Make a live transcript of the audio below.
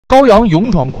高阳勇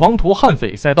闯狂徒悍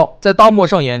匪赛道，在大漠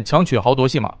上演强取豪夺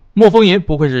戏码。莫风吟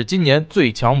不愧是今年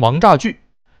最强王炸剧。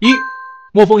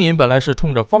莫风吟本来是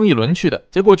冲着方逸伦去的，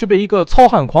结果却被一个糙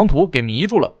汉狂徒给迷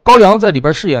住了。高阳在里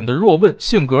边饰演的若问，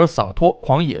性格洒脱、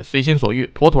狂野、随心所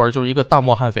欲，妥妥就是一个大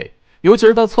漠悍匪。尤其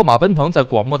是他策马奔腾在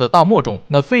广漠的大漠中，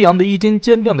那飞扬的衣襟、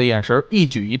坚定的眼神、一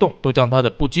举一动，都将他的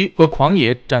不羁和狂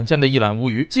野展现得一览无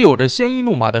余。既有着鲜衣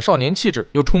怒马的少年气质，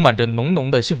又充满着浓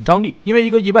浓的性张力。因为一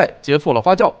个意外，劫富了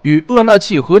发教，与厄纳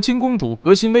契和亲公主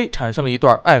格辛薇产生了一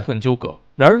段爱恨纠葛。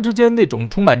两人之间那种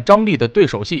充满张力的对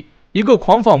手戏，一个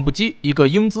狂放不羁，一个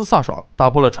英姿飒爽，打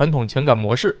破了传统情感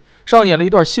模式，上演了一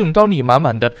段性张力满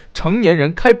满的成年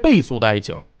人开倍速的爱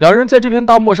情。两人在这片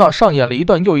大漠上上演了一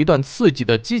段又一段刺激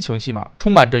的激情戏码，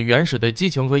充满着原始的激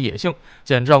情和野性，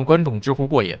简直让观众直呼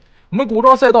过瘾。我们古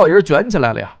装赛道也是卷起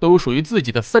来了呀，都有属于自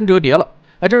己的三折叠了。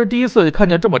这是第一次看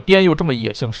见这么颠又这么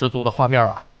野性十足的画面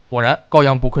啊！果然，高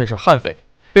阳不愧是悍匪，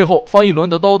背后方逸伦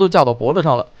的刀都架到脖子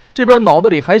上了，这边脑子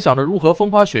里还想着如何风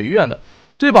花雪月呢。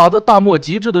这把子大漠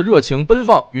极致的热情奔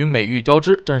放与美玉交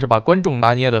织，真是把观众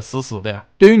拿捏得死死的呀。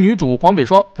对于女主黄北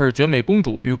霜，她是绝美公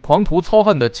主与狂徒糙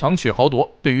汉的强取豪夺；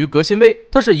对于格辛薇，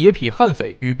她是野痞悍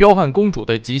匪与彪悍公主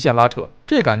的极限拉扯。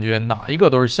这感觉哪一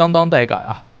个都是相当带感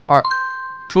啊。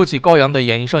说起高阳的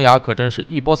演艺生涯，可真是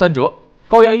一波三折。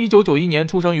高阳1991年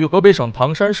出生于河北省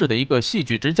唐山市的一个戏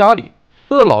剧之家里，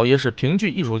他的姥爷是评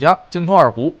剧艺术家，精通二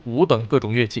胡、舞等各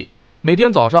种乐器，每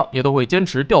天早上也都会坚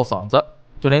持吊嗓子。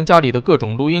就连家里的各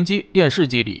种录音机、电视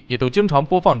机里也都经常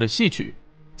播放着戏曲。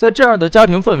在这样的家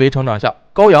庭氛围成长下，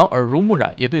高阳耳濡目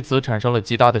染，也对此产生了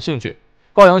极大的兴趣。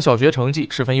高阳小学成绩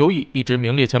十分优异，一直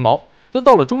名列前茅。但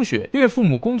到了中学，因为父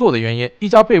母工作的原因，一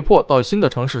家被迫到新的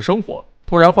城市生活，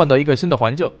突然换到一个新的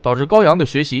环境，导致高阳的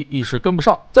学习一时跟不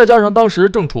上。再加上当时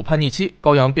正处叛逆期，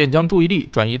高阳便将注意力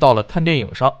转移到了看电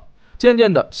影上。渐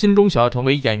渐的，心中想要成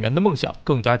为演员的梦想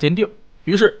更加坚定。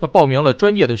于是他报名了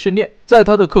专业的训练，在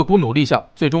他的刻苦努力下，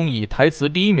最终以台词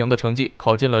第1名的成绩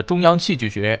考进了中央戏剧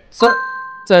学院。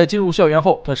在进入校园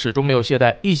后，他始终没有懈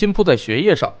怠，一心扑在学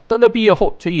业上，但在毕业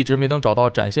后却一直没能找到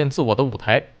展现自我的舞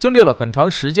台，经历了很长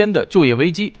时间的就业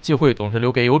危机，机会总是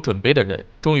留给有准备的人。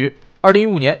终于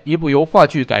2015年，一部由话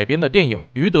剧改编的电影《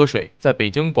鱼得水》在北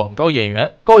京广招演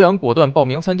员，高阳果断报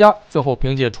名参加，最后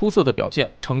凭借出色的表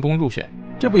现成功入选。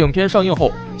这部影片上映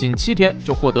后，仅7天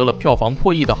就获得了票房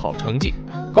破亿的好成绩。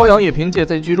高阳也凭借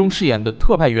在剧中饰演的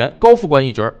特派员高副官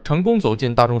一角，成功走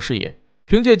进大众视野。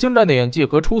凭借精湛的演技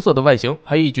和出色的外形，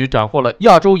还一举斩获了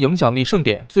亚洲影响力盛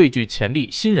典最具潜力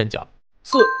新人奖。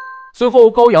随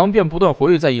后高阳便不断活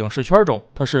跃在影视圈中，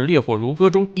他是《烈火如歌》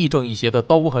中亦正亦邪的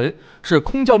刀无痕，是《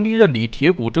空降利刃》里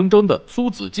铁骨铮铮的苏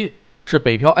子晋，是《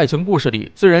北漂爱情故事》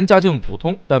里虽然家境普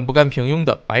通但不甘平庸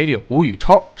的白领吴宇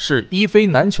超，是《一飞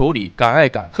难求》里敢爱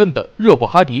敢恨的热布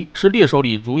哈迪，是《猎手》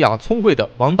里儒雅聪慧的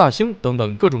王大兴等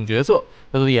等各种角色，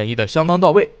他都演绎得相当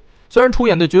到位。虽然出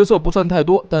演的角色不算太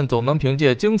多，但总能凭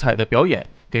借精彩的表演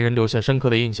给人留下深刻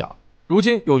的印象。如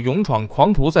今有勇闯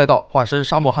狂徒赛道，化身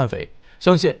沙漠悍匪，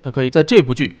相信他可以在这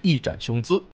部剧一展雄姿。